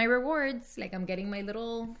like, here's my rewards. Like, I'm getting my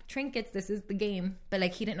little trinkets. This is the game. But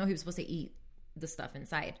like, he didn't know he was supposed to eat the stuff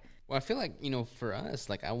inside. Well, I feel like, for us,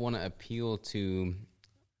 like, I want to appeal to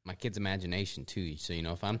my kid's imagination too. So,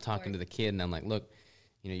 if I'm talking to the kid and I'm like, look,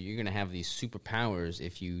 you're going to have these superpowers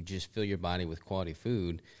if you just fill your body with quality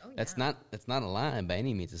food. Oh, yeah. That's not a lie by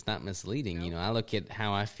any means. It's not misleading. Nope. I look at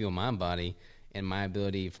how I feel my body and my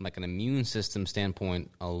ability from like an immune system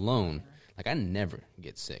standpoint alone. Yeah. Like, I never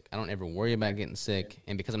get sick. I don't ever worry about getting sick.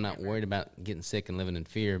 And because I'm not worried about getting sick and living in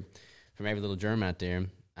fear from every little germ out there,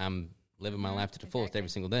 I'm living my life to the fullest every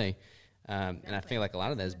single day. And I feel like a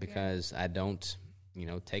lot of that is because I don't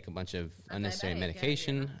take a bunch of unnecessary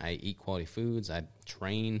medication. I eat quality foods. I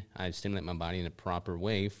train. I stimulate my body in a proper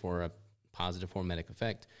way for a positive hormetic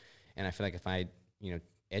effect. And I feel like if I,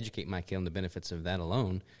 educate my kid on the benefits of that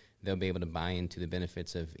alone, they'll be able to buy into the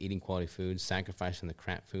benefits of eating quality foods, sacrificing the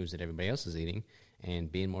crap foods that everybody else is eating, and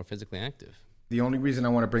being more physically active. The only reason I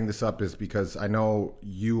want to bring this up is because I know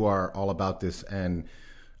you are all about this, and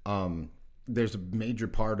there's a major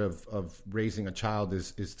part of raising a child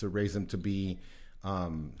is to raise them to be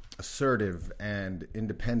assertive and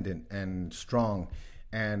independent and strong.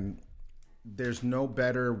 And there's no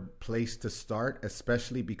better place to start,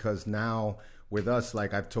 especially because now with us,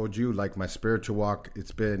 like I've told you, like my spiritual walk,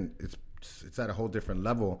 it's at a whole different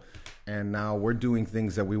level. And now we're doing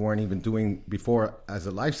things that we weren't even doing before as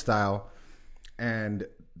a lifestyle. And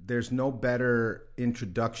there's no better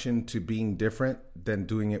introduction to being different than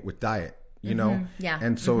doing it with diet, you know? Yeah.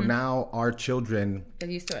 And so now our children, they're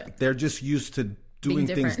used to it. They're just used to doing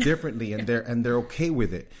things differently, and they're okay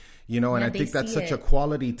with it, and I think that's such a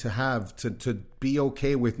quality to have, to be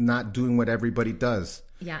okay with not doing what everybody does.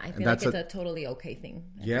 Yeah, I feel like it's a totally okay thing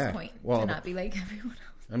at this point, to not be like everyone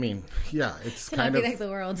else. I mean, yeah, it's to kind not of be like the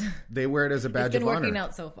world. They wear it as a badge of honor. It's been working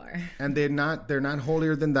out so far. And they're not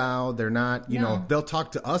holier than thou. They're not, they'll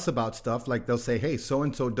talk to us about stuff, like they'll say, "Hey, so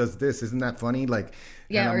and so does this. Isn't that funny?" Like,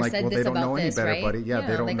 yeah, and I'm or like, said well, this they don't about know this, any better, right? buddy. Yeah,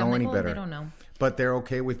 they don't know any better. They don't know. But they're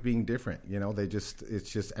okay with being different. It's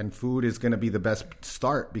just, and food is going to be the best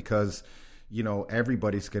start, because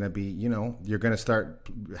everybody's going to be, you're going to start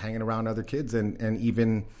hanging around other kids and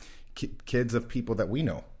even kids of people that we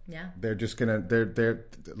know. Yeah. They're just going to,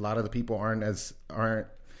 a lot of the people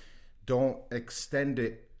don't extend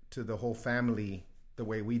it to the whole family the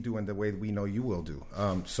way we do and the way we know you will do.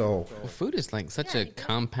 So food is like such a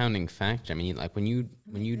compounding factor. I mean, like when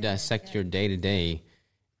you dissect your day to day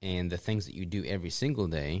and the things that you do every single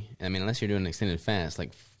day, I mean, unless you're doing an extended fast,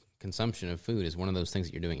 like consumption of food is one of those things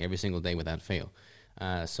that you're doing every single day without fail.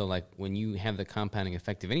 So like when you have the compounding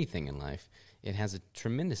effect of anything in life, it has a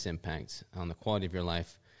tremendous impact on the quality of your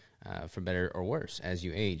life, for better or worse as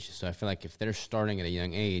you age. So I feel like if they're starting at a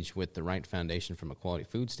young age with the right foundation from a quality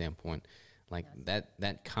food standpoint, like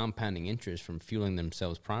that compounding interest from fueling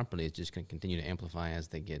themselves properly is just going to continue to amplify as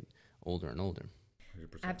they get older and older.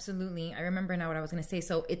 100%. Absolutely. I remember now what I was going to say.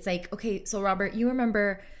 So it's like, okay, so Robert, you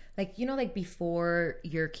remember like before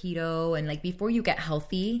your keto and like before you get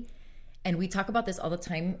healthy, and we talk about this all the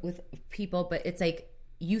time with people, but it's like,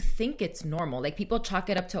 you think it's normal. Like people chalk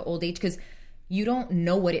it up to old age because you don't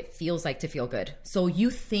know what it feels like to feel good. So you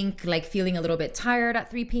think like feeling a little bit tired at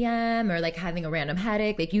 3 p.m. or like having a random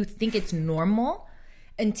headache, like you think it's normal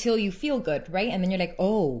until you feel good, right? And then you're like,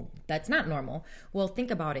 oh, that's not normal. Well,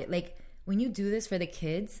 think about it. Like when you do this for the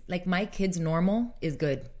kids, like my kids' normal is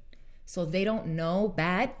good. So they don't know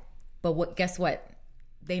bad, but guess what?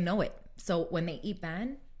 They know it. So when they eat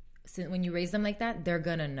bad, when you raise them like that, they're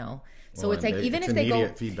gonna know. So it's like, even if they go,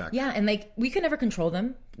 feedback. Yeah, and like we can never control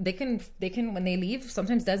them. They can when they leave.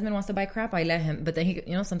 Sometimes Desmond wants to buy crap, I let him. But then he,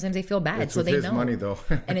 sometimes they feel bad, it's so with they his know. money though,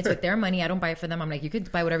 and it's with their money. I don't buy it for them. I'm like, you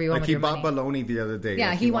could buy whatever you want. Like with your money. He bought bologna the other day. Yeah,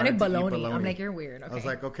 like he wanted bologna. I'm like, you're weird. Okay. I was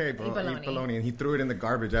like, okay, bro, eat bologna, and he threw it in the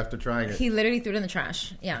garbage after trying it. He literally threw it in the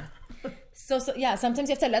trash. Yeah. So yeah, sometimes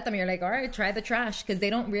you have to let them. You're like, all right, try the trash, because they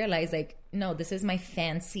don't realize like, no, this is my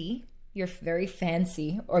fancy. You're very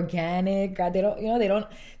fancy, organic. God, they don't.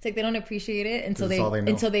 It's like they don't appreciate it because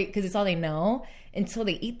it's all they know until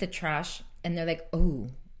they eat the trash and they're like, oh,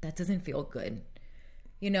 that doesn't feel good.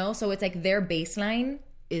 So it's like their baseline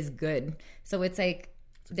is good. So it's like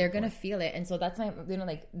they're gonna feel it, and so that's not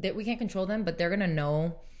we can't control them, but they're gonna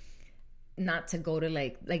know not to go to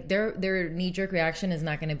like their knee jerk reaction is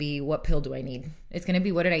not gonna be what pill do I need. It's gonna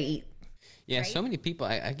be what did I eat. Yeah, right? So many people,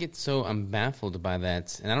 I'm baffled by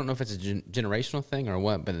that. And I don't know if it's a generational thing or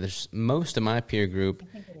what, but there's most of my peer group,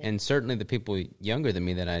 and certainly the people younger than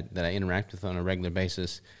me that I interact with on a regular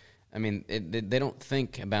basis, I mean, they don't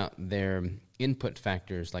think about their input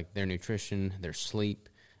factors like their nutrition, their sleep,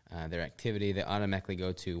 their activity. They automatically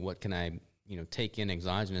go to what can I, take in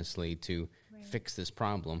exogenously to fix this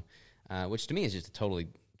problem, which to me is just a totally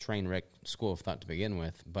train wreck school of thought to begin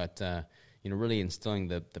with. But, really instilling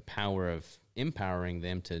the power of empowering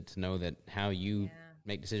them to know that how you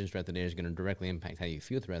make decisions throughout the day is going to directly impact how you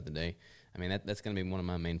feel throughout the day. I mean, that's going to be one of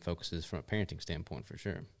my main focuses from a parenting standpoint for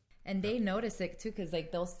sure. And they notice it too, because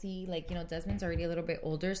like they'll see Desmond's already a little bit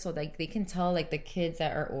older, so like they can tell like the kids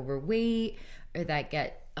that are overweight or that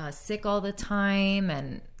get sick all the time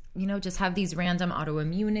and just have these random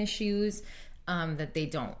autoimmune issues that they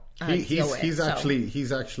don't deal with.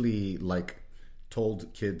 He's actually like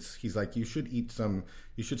told kids, he's like, you should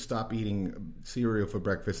stop eating cereal for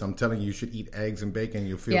breakfast. I'm telling you, you should eat eggs and bacon.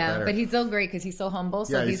 You'll feel better. Yeah, but he's so great because he's so humble.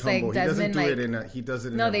 So he's humble. like, Desmond, He does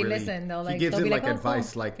it in no, a they really, listen. They'll like, he gives they'll it be like oh,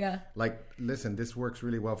 advice, cool. like, listen, this works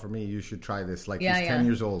really well for me. You should try this. Like, Yeah, he's 10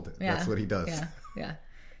 years old. Yeah. That's what he does. Yeah.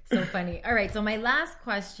 So funny. All right. So my last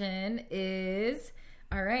question is,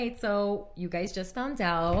 all right, so you guys just found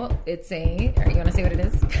out it's all right, you want to say what it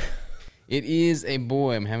is? It is a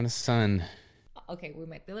boy. I'm having a son. Okay, we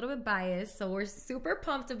might be a little bit biased, so we're super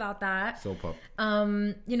pumped about that. So pumped.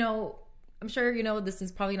 You know, I'm sure you know this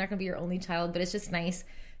is probably not going to be your only child, but it's just nice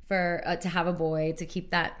for to have a boy, to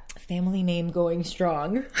keep that family name going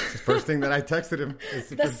strong. It's the first thing that I texted him.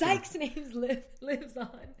 The Sikes names lives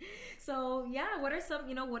on. So yeah, what are some?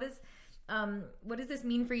 You know, what does this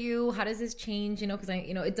mean for you? How does this change? You know, because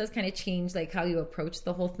it does kind of change like how you approach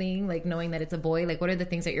the whole thing. Like knowing that it's a boy. Like, what are the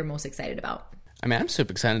things that you're most excited about? I mean, I'm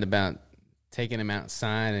super excited about taking him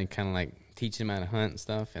outside and kind of like teaching him how to hunt and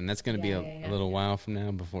stuff. And that's going to be a little while from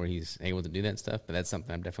now before he's able to do that stuff. But that's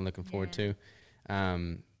something I'm definitely looking forward to.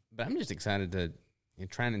 But I'm just excited to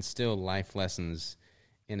try and instill life lessons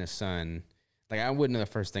in a son. Like, I wouldn't know the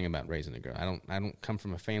first thing about raising a girl. I don't come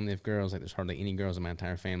from a family of girls. Like, there's hardly any girls in my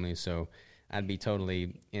entire family. So I'd be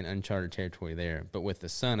totally in uncharted territory there. But with the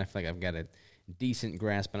son, I feel like I've got a decent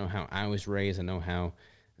grasp. I know how I was raised. I know how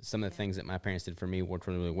some of the things that my parents did for me worked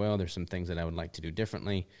really, really well. There's some things that I would like to do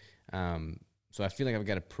differently. So I feel like I've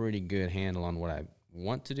got a pretty good handle on what I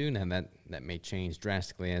want to do. Now that may change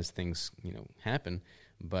drastically as things, happen.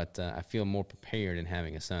 But I feel more prepared in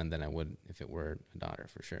having a son than I would if it were a daughter,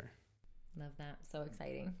 for sure. Love that. So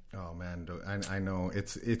exciting. Oh man, I know.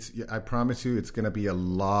 It's. I promise you, it's going to be a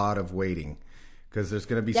lot of waiting. Because there's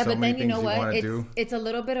going to be so many things you want to do. It's a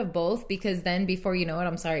little bit of both, because then before you know it,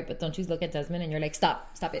 I'm sorry, but don't you look at Desmond and you're like,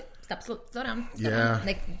 stop it. Slow down. Slow down.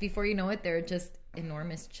 Like, before you know it, they're just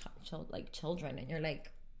enormous children. And you're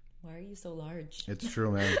like, why are you so large? It's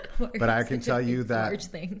true, man. But I can tell you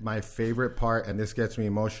that my favorite part, and this gets me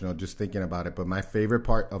emotional just thinking about it, but my favorite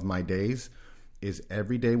part of my days is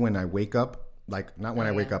every day when I wake up. Like, not when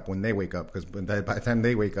I wake up, when they wake up, because by the time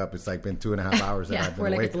they wake up, it's like been 2.5 hours that I've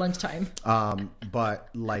been awake. It's lunchtime. But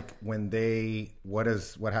like when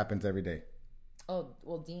what happens every day? Oh,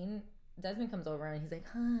 well, Desmond comes over and he's like,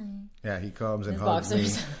 hi. Yeah, he comes and hugs me.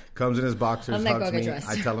 Comes in his boxers, hugs me.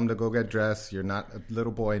 I tell him to go get dressed. You're not a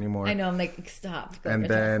little boy anymore. I know. I'm like, stop. And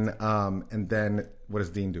then what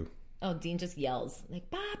does Dean do? Oh, Dean just yells like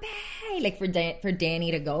 "Bobby!" Like for Danny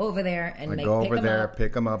to go over there and I go over there,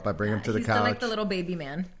 pick him up. I bring him to the couch. He's like the little baby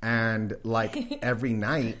man. And like every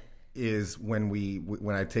night is when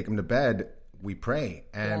I take him to bed, we pray.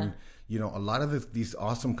 And a lot of these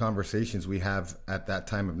awesome conversations we have at that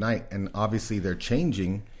time of night, and obviously they're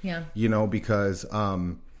changing. Yeah. Because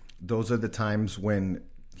those are the times when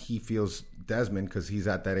he feels Desmond, because he's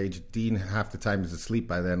at that age. Dean half the time is asleep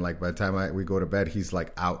by then. Like by the time we go to bed, he's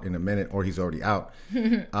like out in a minute, or he's already out.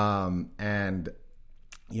 And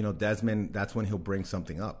Desmond, that's when he'll bring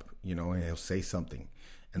something up, and he'll say something,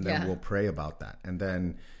 and then we'll pray about that. And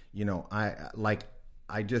then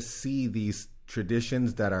I just see these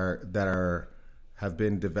traditions that have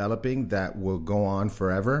been developing that will go on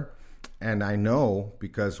forever. And I know,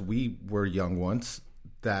 because we were young once,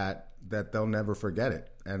 that they'll never forget it.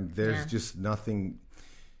 And there's just nothing,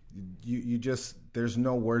 there's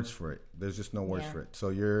no words for it. There's just no words for it. So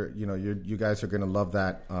you guys are going to love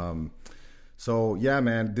that. So yeah,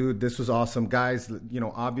 man, dude, this was awesome. Guys,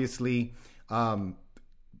 obviously,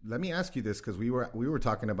 let me ask you this, because we were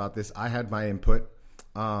talking about this. I had my input.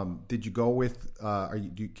 Did you go with,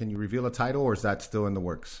 can you reveal a title, or is that still in the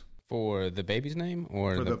works? For the baby's name,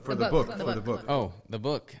 or for the book? Oh, the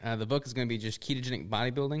book. The book is going to be just Ketogenic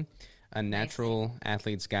Bodybuilding, a natural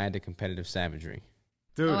athlete's guide to competitive savagery.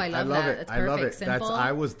 Dude, I love it. I love it. Simple,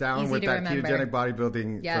 I was down with that Ketogenic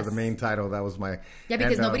Bodybuilding for the main title. That was my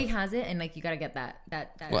because nobody has it, and like you got to get that.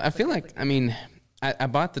 Well, I feel like I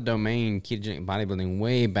bought the domain Ketogenic Bodybuilding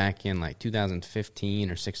way back in like 2015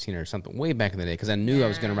 or 16 or something, way back in the day, because I knew I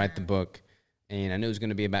was going to write the book. And I knew it was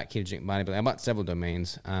going to be about ketogenic bodybuilding. I bought several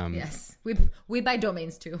domains. Yes, we buy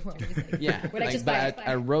domains too.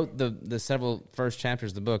 I wrote the several first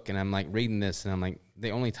chapters of the book, and I'm like reading this, and I'm like,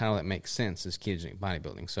 the only title that makes sense is ketogenic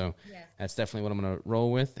bodybuilding. So that's definitely what I'm going to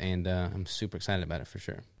roll with, and I'm super excited about it for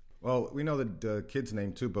sure. Well, we know the kid's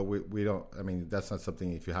name too, but we don't. I mean, that's not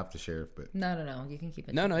something if you have to share. But no, you can keep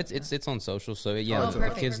it. No, it's on social. So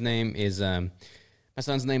the kid's name is. My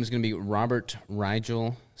son's name is going to be Robert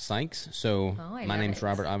Rigel Sikes. So my name's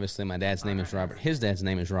Robert, obviously. My dad's name is Robert. His dad's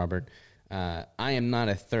name is Robert. I am not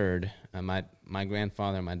a third. My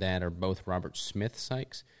grandfather and my dad are both Robert Smith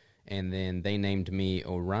Sikes. And then they named me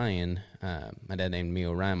Orion. My dad named me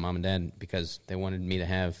Orion, mom and dad, because they wanted me to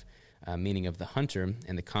have meaning of the hunter,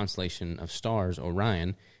 and the constellation of stars,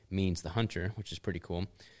 Orion, means the hunter, which is pretty cool.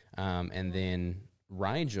 And then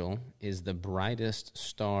Rigel is the brightest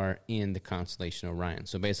star in the constellation Orion.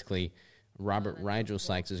 So basically, Robert Rigel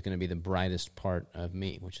Sikes is going to be the brightest part of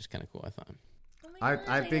me, which is kind of cool, I thought.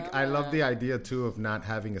 I think I love the idea too of not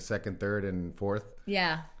having a second, third, and fourth.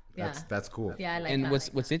 Yeah. That's cool. Yeah, I like and that.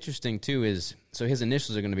 what's interesting too is, so his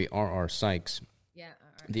initials are going to be R.R. Sikes. Yeah.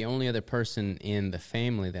 The only other person in the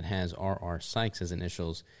family that has R.R. Sikes as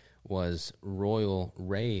initials was Royal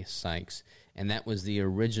Ray Sikes, and that was the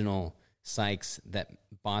original Sikes that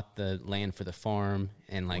bought the land for the farm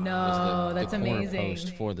and was the that's corner amazing.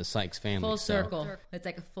 post for the Sikes family. Full circle. It's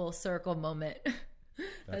like a full circle moment.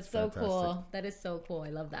 That's so fantastic. Cool. That is so cool. I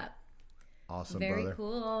love that. Awesome, Very brother.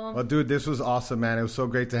 cool. Well, dude, this was awesome, man. It was so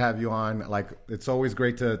great to have you on. Like, it's always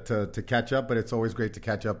great to catch up, but it's always great to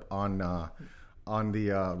catch up on the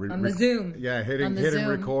the Zoom. Yeah, hitting Zoom.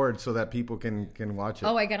 record so that people can watch it.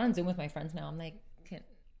 Oh, I get on Zoom with my friends now. I'm like,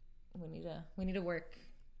 we need to work.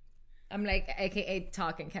 I'm like, AKA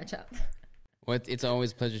talk and catch up. Well, it's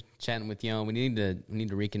always a pleasure chatting with y'all. We need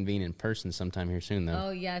to reconvene in person sometime here soon, though.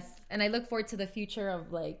 Oh yes, and I look forward to the future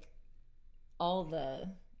of like all the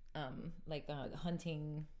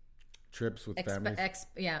hunting trips with families.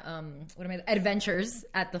 Adventures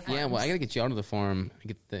at the farm. Yeah, well, I gotta get you out to the farm.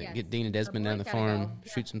 Get Dean and Desmond down to the farm,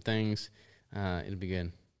 shoot some things. It'll be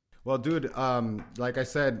good. Well, dude, like I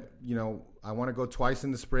said, I want to go twice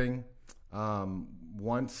in the spring.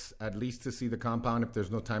 Once at least to see the compound if there's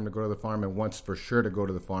no time to go to the farm, and once for sure to go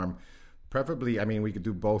to the farm. Preferably, I mean, we could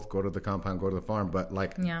do both, go to the compound, go to the farm, but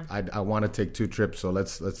I want to take 2 trips, so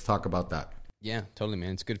let's talk about that. Yeah, totally,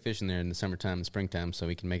 man. It's good fishing there in the summertime and springtime, so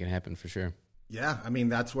we can make it happen for sure. Yeah, I mean,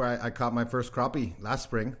 that's where I caught my first crappie last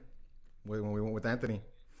spring when we went with Anthony.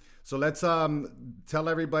 So let's tell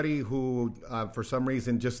everybody who, for some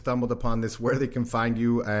reason, just stumbled upon this, where they can find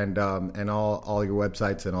you and all your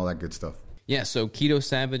websites and all that good stuff. Yeah, so Keto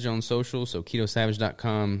Savage on social, so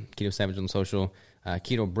ketosavage.com, Keto Savage on social,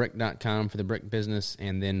 ketobrick.com for the brick business,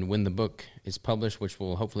 and then when the book is published, which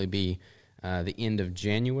will hopefully be the end of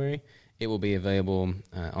January, it will be available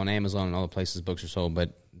on Amazon and all the places books are sold,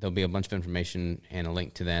 but there'll be a bunch of information and a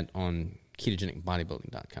link to that on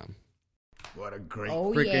ketogenicbodybuilding.com. What a great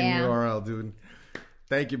freaking URL, dude.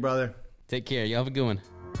 Thank you, brother. Take care. You have a good one.